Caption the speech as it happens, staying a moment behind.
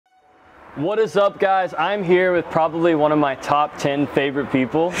What is up, guys? I'm here with probably one of my top 10 favorite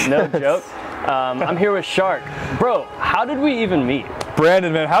people. No joke. I'm here with Shahriq. Bro, how did we even meet?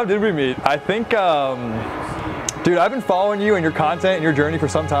 Brandon, man, how did we meet? I think, dude, I've been following you and your content and your journey for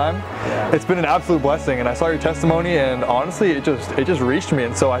some time. Yeah. It's been an absolute blessing, and I saw your testimony, and honestly, it just reached me.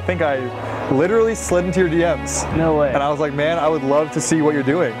 And so I think I literally slid into your DMs. No way. And I was like, man, I would love to see what you're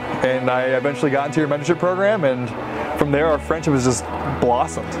doing. And I eventually got into your mentorship program, and from there, our friendship has just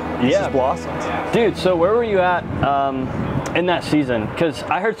blossomed. It's just blossomed. Dude, so where were you at in that season? Because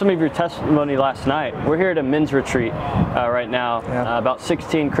I heard some of your testimony last night. We're here at a men's retreat right now, about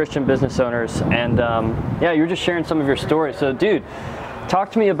 16 Christian business owners, and yeah, you were just sharing some of your stories. So, dude,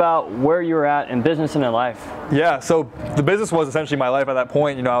 talk to me about where you were at in business and in life. Yeah, so the business was essentially my life at that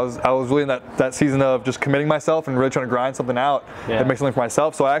point. You know, I was really in that season of just committing myself and really trying to grind something out and make something for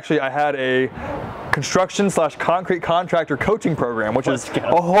myself. So I had a construction/concrete contractor coaching program, which is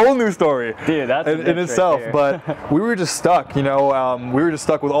a whole new story, dude, that's in itself. But we were just stuck, you know. We were just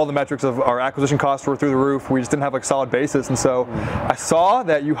stuck with all the metrics of our acquisition costs were through the roof. We just didn't have like solid basis, and so I saw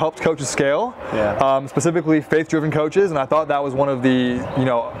that you helped coaches scale, specifically faith-driven coaches, and I thought that was one of the, you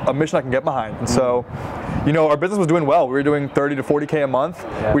know, a mission I can get behind. And so, you know, our business was doing well. We were doing 30 to 40K a month.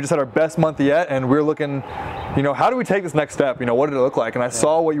 We just had our best month yet, and we were looking, you know, how do we take this next step? You know, what did it look like? And I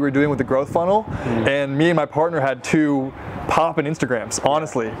saw what you were doing with the growth funnel, and me and my partner had 2 poppin' Instagrams,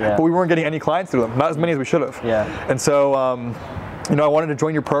 honestly, but we weren't getting any clients through them, not as many as we should have. And so, you know, I wanted to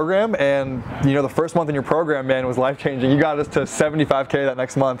join your program, and you know, the first month in your program, man, was life-changing. You got us to 75K that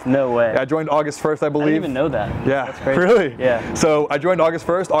next month. No way. I joined August 1st, I believe. I didn't even know that. Yeah, that's crazy. Really? Yeah. So I joined August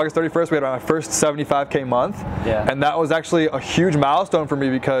 1st. August 31st, we had my first 75K month. And that was actually a huge milestone for me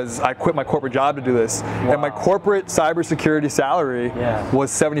because I quit my corporate job to do this. And my corporate cybersecurity salary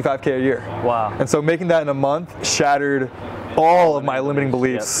was 75K a year. Wow. And so making that in a month shattered all of my limiting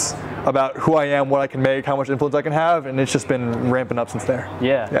beliefs about who I am, what I can make, how much influence I can have, and it's just been ramping up since there.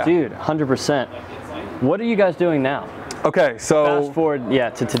 Yeah. Dude, 100%. What are you guys doing now? Okay, so fast forward,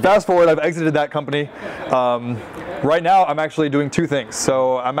 to today. Fast forward, I've exited that company. Right now, I'm actually doing 2 things.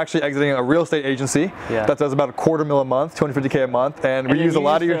 So I'm actually exiting a real estate agency that does about $250,000 a month, 250K a month, and we use a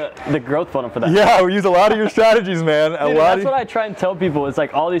lot of the growth funnel for that. Yeah, we use a lot of your strategies, man. Dude, that's what I try and tell people. It's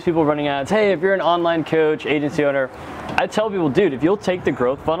like all these people running ads. Hey, if you're an online coach, agency owner, I tell people, dude, if you'll take the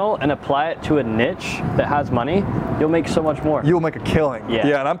growth funnel and apply it to a niche that has money, you'll make so much more. You'll make a killing.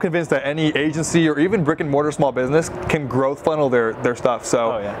 Yeah, and I'm convinced that any agency or even brick and mortar small business can growth funnel their stuff.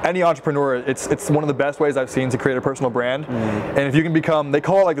 So any entrepreneur, it's one of the best ways I've seen to create a personal brand. And if you can become, they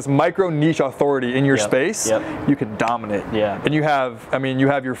call it like this micro niche authority in your space, you can dominate. And you have, I mean, you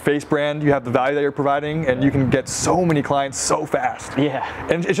have your face brand, you have the value that you're providing, and you can get so many clients so fast.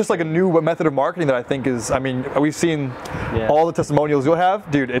 And it's just like a new method of marketing that I think is, I mean, we've seen all the testimonials you'll have,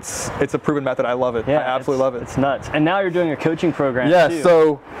 dude, it's a proven method. I love it. I absolutely love it. It's nuts. And now you're doing a coaching program too.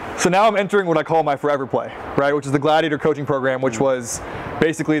 So now I'm entering what I call my forever play, right? Which is the Gladiator coaching program, which was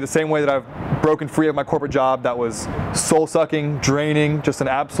basically the same way that I've broken free of my corporate job that was soul-sucking, draining, just an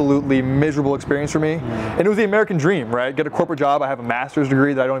absolutely miserable experience for me. And it was the American dream, right? Get a corporate job. I have a master's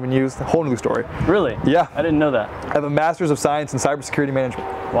degree that I don't even use. A whole new story. Really? Yeah. I didn't know that. I have a master's of science in cybersecurity management.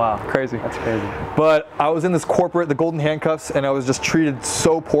 Wow. Crazy. That's crazy. But I was in this corporate, the golden handcuffs, and I was just treated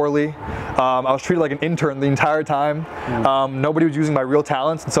so poorly. I was treated like an intern the entire time. Nobody was using my real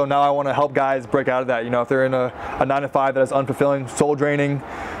talents, and so now I want to help guys break out of that. You know, if they're in a 9-to-5 that is unfulfilling, soul draining,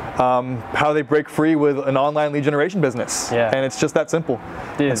 how they break free with an online lead generation business. And it's just that simple.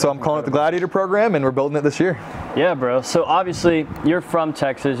 Dude, and so I'm calling it the Gladiator program, and we're building it this year. Yeah, bro. So obviously you're from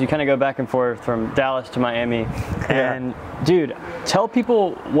Texas. You kind of go back and forth from Dallas to Miami. And dude, tell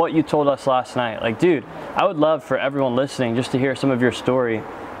people what you told us last night. Like, dude, I would love for everyone listening just to hear some of your story,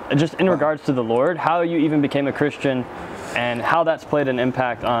 just in regards to the Lord, how you even became a Christian and how that's played an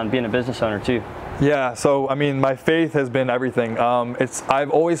impact on being a business owner too. Yeah, so I mean, my faith has been everything. I've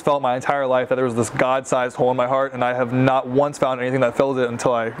always felt my entire life that there was this God-sized hole in my heart, and I have not once found anything that fills it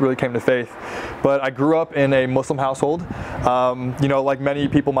until I really came to faith. But I grew up in a Muslim household. You know, like many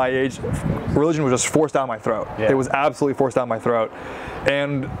people my age, religion was just forced down my throat. It was absolutely forced down my throat.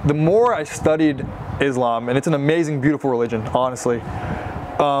 And the more I studied Islam, and it's an amazing, beautiful religion, honestly.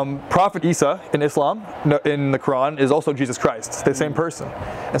 Prophet Isa in Islam, in the Quran, is also Jesus Christ. It's the same person.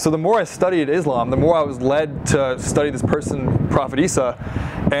 And so the more I studied Islam, the more I was led to study this person, Prophet Isa,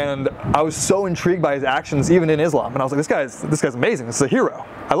 and I was so intrigued by his actions even in Islam. And I was like, this guy's amazing. This is a hero.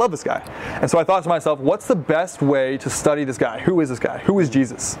 I love this guy. And so I thought to myself, what's the best way to study this guy? Who is this guy? Who is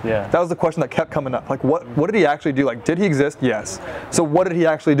Jesus? That was the question that kept coming up. Like, what did he actually do? Like, did he exist? Yes. So what did he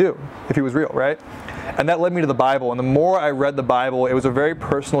actually do if he was real, right? And that led me to the Bible. And the more I read the Bible, it was a very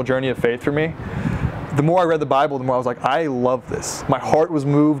personal journey of faith for me. The more I read the Bible, the more I was like, I love this. My heart was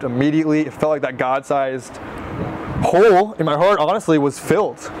moved immediately. It felt like that God-sized hole in my heart, honestly, was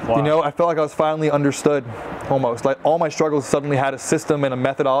filled. Wow. You know, I felt like I was finally understood, almost. Like all my struggles suddenly had a system and a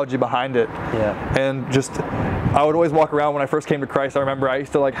methodology behind it. Yeah. And just, I would always walk around when I first came to Christ. I remember I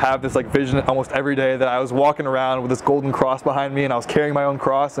used to like have this like vision almost every day that I was walking around with this golden cross behind me, and I was carrying my own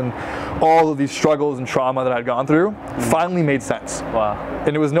cross, and all of these struggles and trauma that I'd gone through finally made sense. Wow.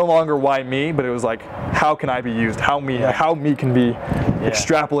 And it was no longer why me, but it was like, how can I be used? How me can be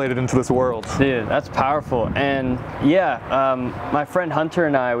extrapolated into this world. Dude, that's powerful. And my friend Hunter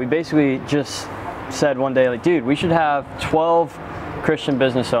and I, we basically just said one day, like, dude, we should have 12 Christian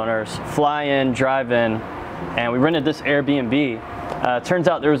business owners fly in, drive in, and we rented this Airbnb. Turns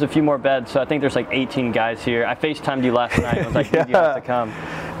out there was a few more beds, so I think there's like 18 guys here. I FaceTimed you last night. I was like, dude, you have to come.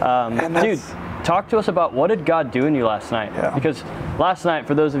 Dude, talk to us about what did God do in you last night? Yeah. Because last night,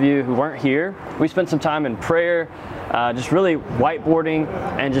 for those of you who weren't here, we spent some time in prayer, just really whiteboarding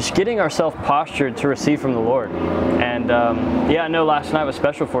and just getting ourselves postured to receive from the Lord. And I know last night was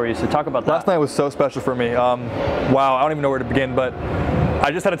special for you, so talk about that. Last night was so special for me. Wow, I don't even know where to begin, but I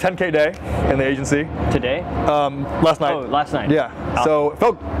just had a 10K day in the agency. Today? Last night. Oh, last night. Yeah. Oh. So it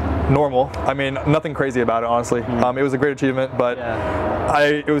felt normal. I mean, nothing crazy about it, honestly. It was a great achievement, but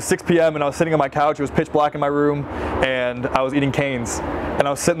it was 6 p.m. and I was sitting on my couch. It was pitch black in my room, and I was eating canes. And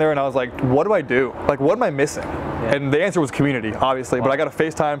I was sitting there and I was like, what do I do? Like, what am I missing? Yeah. And the answer was community, obviously. Wow. But I got a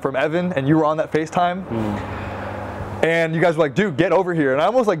FaceTime from Evan, and you were on that FaceTime. And you guys were like, dude, get over here. And I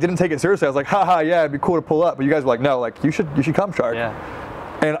almost like didn't take it seriously. I was like, haha, yeah, it'd be cool to pull up. But you guys were like, no, like you should come, Shahriq. Yeah.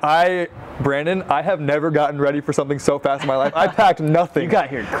 And Brandon, I have never gotten ready for something so fast in my life. I packed nothing. You got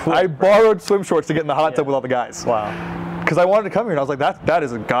here quick. I borrowed swim shorts to get in the hot tub with all the guys. Wow. Because I wanted to come here, and I was like, that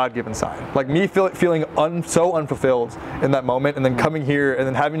is a God-given sign. Like me feeling so unfulfilled in that moment, and then coming here and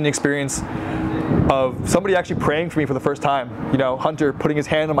then having an experience of somebody actually praying for me for the first time. You know, Hunter putting his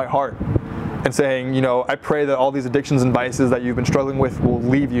hand on my heart and saying, you know, I pray that all these addictions and vices that you've been struggling with will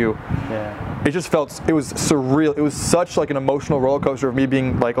leave you. Yeah. It just felt, it was surreal. It was such like an emotional roller coaster of me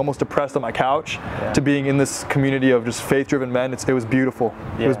being like almost depressed on my couch to being in this community of just faith-driven men. It was beautiful.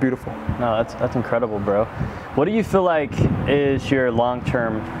 Yeah. It was beautiful. No, that's incredible, bro. What do you feel like is your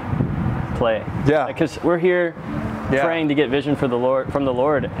long-term play? Yeah. Because we're here praying to get vision from the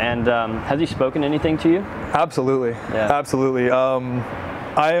Lord, and has He spoken anything to you? Absolutely. Yeah. Absolutely.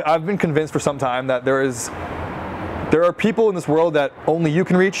 I've been convinced for some time that there are people in this world that only you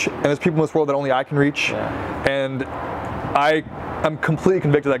can reach, and there's people in this world that only I can reach. Yeah. And I'm completely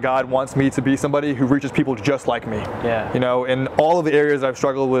convicted that God wants me to be somebody who reaches people just like me. Yeah. You know, in all of the areas I've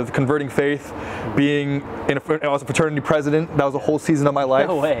struggled with, converting faith, being I was a fraternity president. That was a whole season of my life.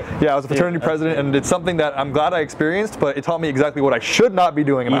 No way. Yeah, I was a fraternity president, and it's something that I'm glad I experienced, but it taught me exactly what I should not be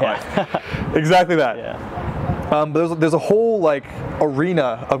doing in my life. Exactly that. Yeah. But there's a whole like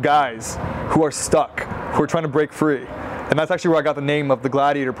arena of guys who are stuck, who are trying to break free. And that's actually where I got the name of the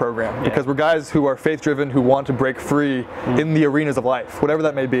Gladiator program, because we're guys who are faith-driven, who want to break free in the arenas of life, whatever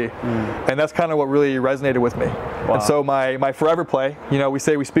that may be. And that's kind of what really resonated with me. Wow. And so my forever play, you know, we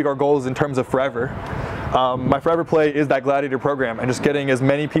speak our goals in terms of forever. My forever play is that Gladiator program, and just getting as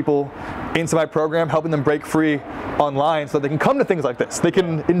many people into my program, helping them break free online so they can come to things like this. They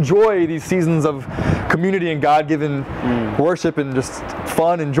can enjoy these seasons of community and God-given worship and just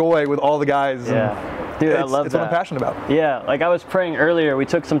fun and joy with all the guys. Yeah. Dude, I love that. It's what I'm passionate about. Yeah, like I was praying earlier, we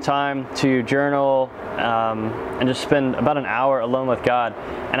took some time to journal and just spend about an hour alone with God.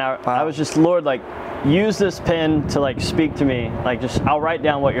 And I was just, Lord, like, use this pen to like speak to me. Like, just, I'll write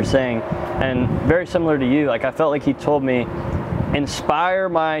down what you're saying. And very similar to you, like I felt like He told me, inspire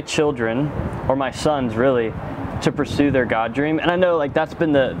my children, or my sons really, to pursue their God dream. And I know like that's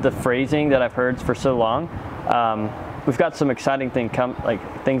been the phrasing that I've heard for so long. We've got some exciting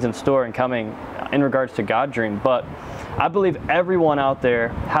things in store and coming in regards to God dream, but I believe everyone out there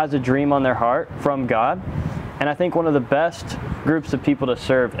has a dream on their heart from God, and I think one of the best groups of people to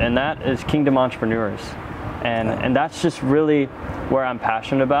serve, and that is kingdom entrepreneurs, and that's just really where I'm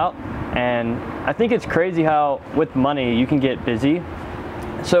passionate about. And I think it's crazy how with money you can get busy.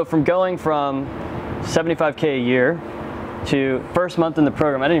 So from going from $75K a year to first month in the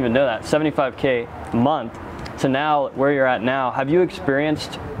program, I didn't even know that, $75K a month, to now where you're at now, have you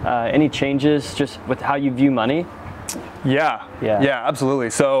experienced any changes just with how you view money? Yeah, absolutely.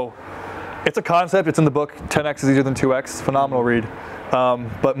 So it's a concept. It's in the book, 10X is easier than 2X. Phenomenal read.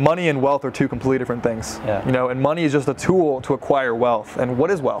 But money and wealth are two completely different things. Yeah. You know, and money is just a tool to acquire wealth. And what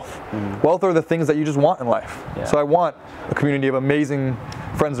is wealth? Wealth are the things that you just want in life. Yeah. So I want a community of amazing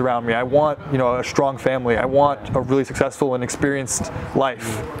friends around me. I want, you know, a strong family. I want a really successful and experienced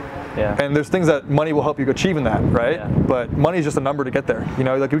life. Yeah. And there's things that money will help you achieve in that, right? Yeah. But money is just a number to get there. You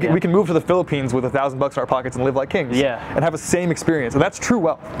know, like we can move to the Philippines with $1,000 in our pockets and live like kings. Yeah. And have the same experience, and that's true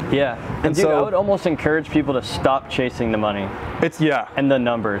wealth. Yeah. And dude, so, I would almost encourage people to stop chasing the money. It's and the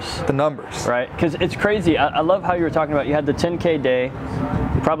numbers. The numbers. Right? Because it's crazy. I love how you were talking about you had the 10K day,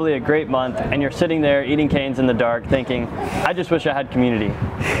 probably a great month, and you're sitting there eating canes in the dark thinking, I just wish I had community.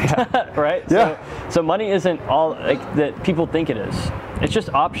 Right? Yeah. So money isn't all like that people think it is. It's just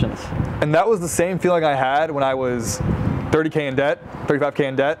options. And that was the same feeling I had when I was 30K in debt, 35K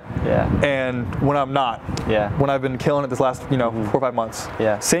in debt. Yeah. And when I'm not. Yeah. When I've been killing it this last, 4 or 5 months.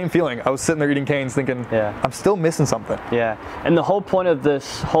 Yeah. Same feeling. I was sitting there eating canes thinking, I'm still missing something. Yeah. And the whole point of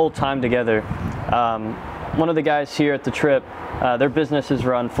this whole time together, one of the guys here at the trip, their business is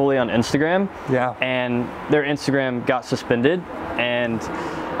run fully on Instagram. Yeah. And their Instagram got suspended. And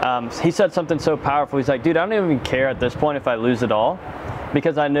he said something so powerful. He's like, dude, I don't even care at this point if I lose it all,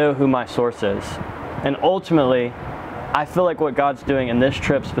 because I know who my source is. And ultimately, I feel like what God's doing in this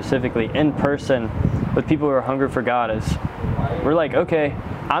trip specifically, in person, with people who are hungry for God, is we're like, okay,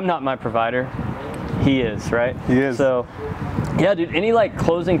 I'm not my provider. He is, right? He is. So, yeah, dude, any like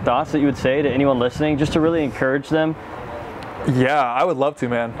closing thoughts that you would say to anyone listening, just to really encourage them? Yeah, I would love to,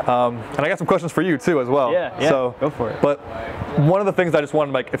 man. And I got some questions for you too as well. Yeah, so, go for it. But one of the things I just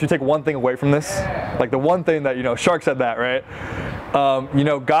wanted, like, if you take one thing away from this, like the one thing that, Shahriq said that, right?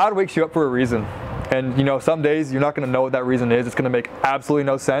 God wakes you up for a reason. And, some days you're not going to know what that reason is. It's going to make absolutely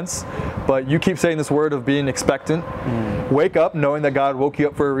no sense. But you keep saying this word of being expectant. Wake up knowing that God woke you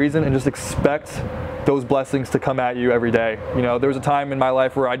up for a reason, and just expect those blessings to come at you every day. There was a time in my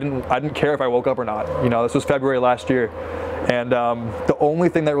life where I didn't care if I woke up or not. This was February last year. And the only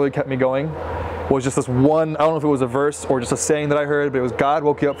thing that really kept me going was just this one, I don't know if it was a verse or just a saying that I heard, but it was God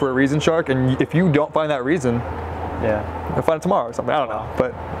woke you up for a reason, Shahriq. And if you don't find that reason, you'll find it tomorrow or something. I don't know.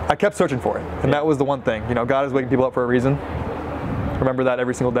 But I kept searching for it. And that was the one thing. God is waking people up for a reason. Remember that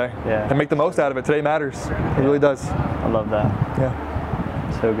every single day. Yeah. And make the most out of it. Today matters. It really does. I love that.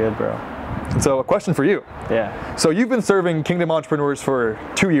 Yeah. So good, bro. And so a question for you. Yeah. So you've been serving Kingdom entrepreneurs for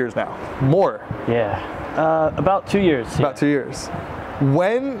 2 years now. More. Yeah. About 2 years. About 2 years.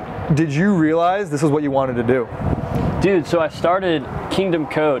 When did you realize this is what you wanted to do? Dude, so I started Kingdom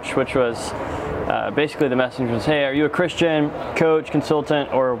Coach, which was basically the message was, hey, are you a Christian, coach,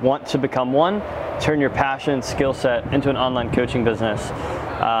 consultant, or want to become one? Turn your passion, skill set into an online coaching business.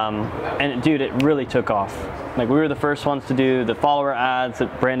 And dude, it really took off. Like, we were the first ones to do the follower ads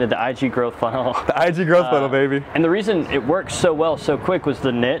that branded the IG growth funnel. The IG growth funnel, baby. And the reason it worked so well, so quick, was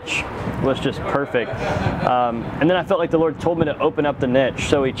the niche was just perfect. And then I felt like the Lord told me to open up the niche.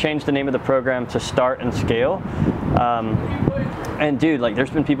 So he changed the name of the program to Start and Scale. And dude, like,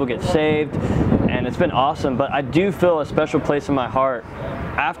 there's been people get saved, and it's been awesome. But I do feel a special place in my heart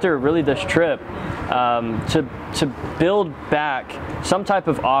after really this trip to build back some type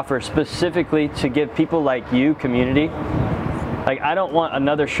of offer specifically to give people like you community. Like, I don't want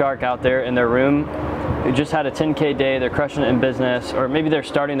another Shahriq out there in their room who just had a 10K day, they're crushing it in business, or maybe they're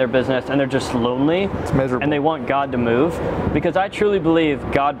starting their business and they're just lonely. It's miserable. And they want God to move. Because I truly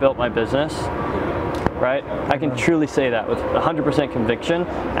believe God built my business. Right? I can truly say that with 100% conviction,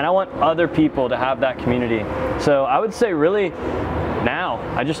 and I want other people to have that community. So I would say really now,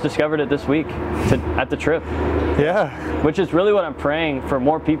 I just discovered it this week at the trip. Yeah. Which is really what I'm praying for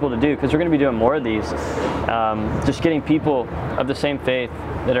more people to do, because we're going to be doing more of these. Just getting people of the same faith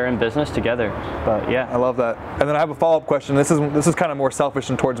that are in business together. But yeah. I love that. And then I have a follow-up question. This is kind of more selfish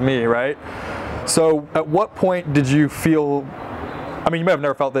and towards me, right? So at what point did you feel, I mean, you may have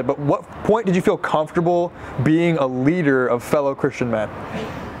never felt it, but what point did you feel comfortable being a leader of fellow Christian men?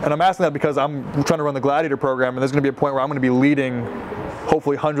 And I'm asking that because I'm trying to run the Gladiator program, and there's going to be a point where I'm going to be leading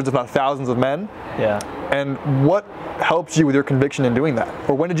hopefully hundreds, if not thousands of men. Yeah. And what helped you with your conviction in doing that?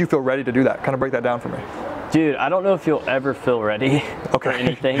 Or when did you feel ready to do that? Kind of break that down for me. Dude, I don't know if you'll ever feel ready for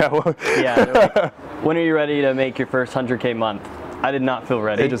anything. Yeah, well. Yeah, like, when are you ready to make your first 100K month? I did not feel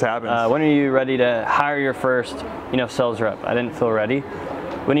ready. It just happens. When are you ready to hire your first, sales rep? I didn't feel ready.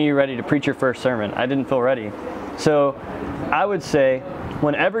 When are you ready to preach your first sermon? I didn't feel ready. So I would say,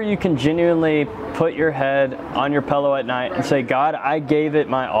 whenever you can genuinely put your head on your pillow at night and say, God, I gave it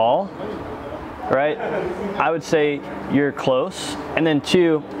my all, right? I would say you're close. And then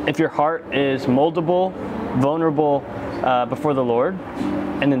 2, if your heart is moldable, vulnerable before the Lord.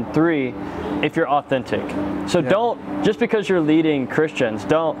 And then 3, if you're authentic. So don't, just because you're leading Christians,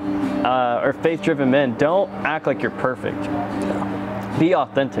 or faith-driven men, don't act like you're perfect. Be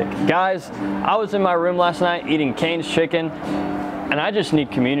authentic. Guys, I was in my room last night eating Cane's chicken, and I just need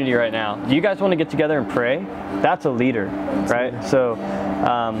community right now. Do you guys want to get together and pray? That's a leader, right? So,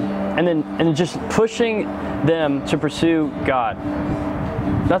 and then just pushing them to pursue God.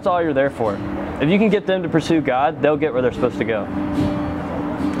 That's all you're there for. If you can get them to pursue God, they'll get where they're supposed to go.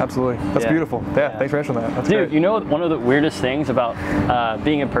 Absolutely. That's beautiful. Yeah, thanks for answering that. That's Dude, great. you know one of the weirdest things about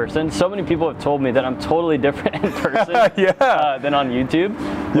being in person? So many people have told me that I'm totally different in person than on YouTube,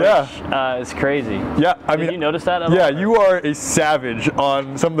 which is crazy. Yeah, I mean, did you notice that at all? Yeah, you are a savage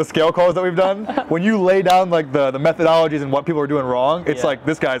on some of the scale calls that we've done. When you lay down like the methodologies and what people are doing wrong, it's like,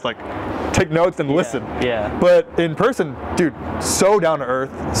 this guy's like, take notes and listen. Yeah. But in person, dude, so down to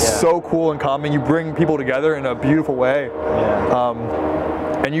earth, so cool and calming. You bring people together in a beautiful way. Yeah.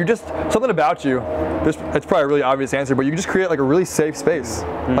 And you just, something about you, it's probably a really obvious answer, but you just create like a really safe space.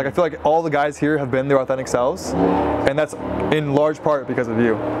 Like I feel like all the guys here have been their authentic selves, and that's in large part because of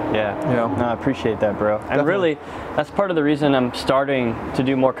you. Yeah, you know? No, I appreciate that, bro. And Definitely. really, that's part of the reason I'm starting to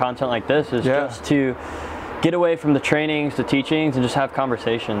do more content like this, is just to get away from the trainings, the teachings, and just have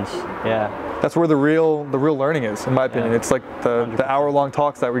conversations. Yeah. That's where the real learning is, in my opinion. It's like the hour-long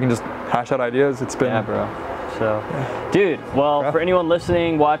talks that we can just hash out ideas. It's been... Yeah, bro. So, dude, well, for anyone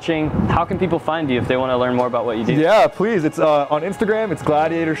listening, watching, how can people find you if they want to learn more about what you do? Yeah, please. It's on Instagram. It's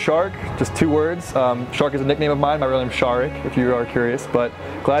Gladiator Shahriq, just 2 words. Shahriq is a nickname of mine. My real name's Shahriq, if you are curious. But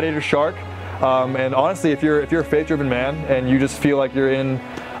Gladiator Shahriq. And honestly, if you're a faith-driven man and you just feel like you're in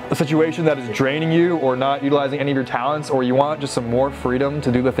a situation that is draining you or not utilizing any of your talents, or you want just some more freedom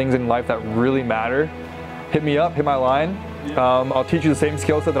to do the things in life that really matter, hit me up, hit my line. I'll teach you the same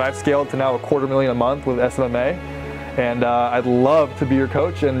skill set that I've scaled to now $250,000 a month with SMMA, and I'd love to be your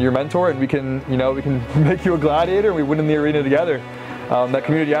coach and your mentor, and we can make you a gladiator and we win in the arena together. That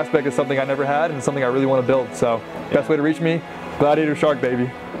community aspect is something I never had, and it's something I really want to build. So, best way to reach me, Gladiator Shahriq,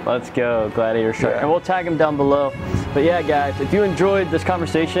 baby. Let's go, Gladiator Shahriq. And we'll tag him down below. But yeah, guys, if you enjoyed this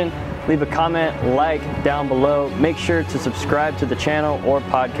conversation, leave a comment, like down below. Make sure to subscribe to the channel or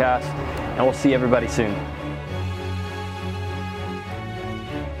podcast, and we'll see everybody soon.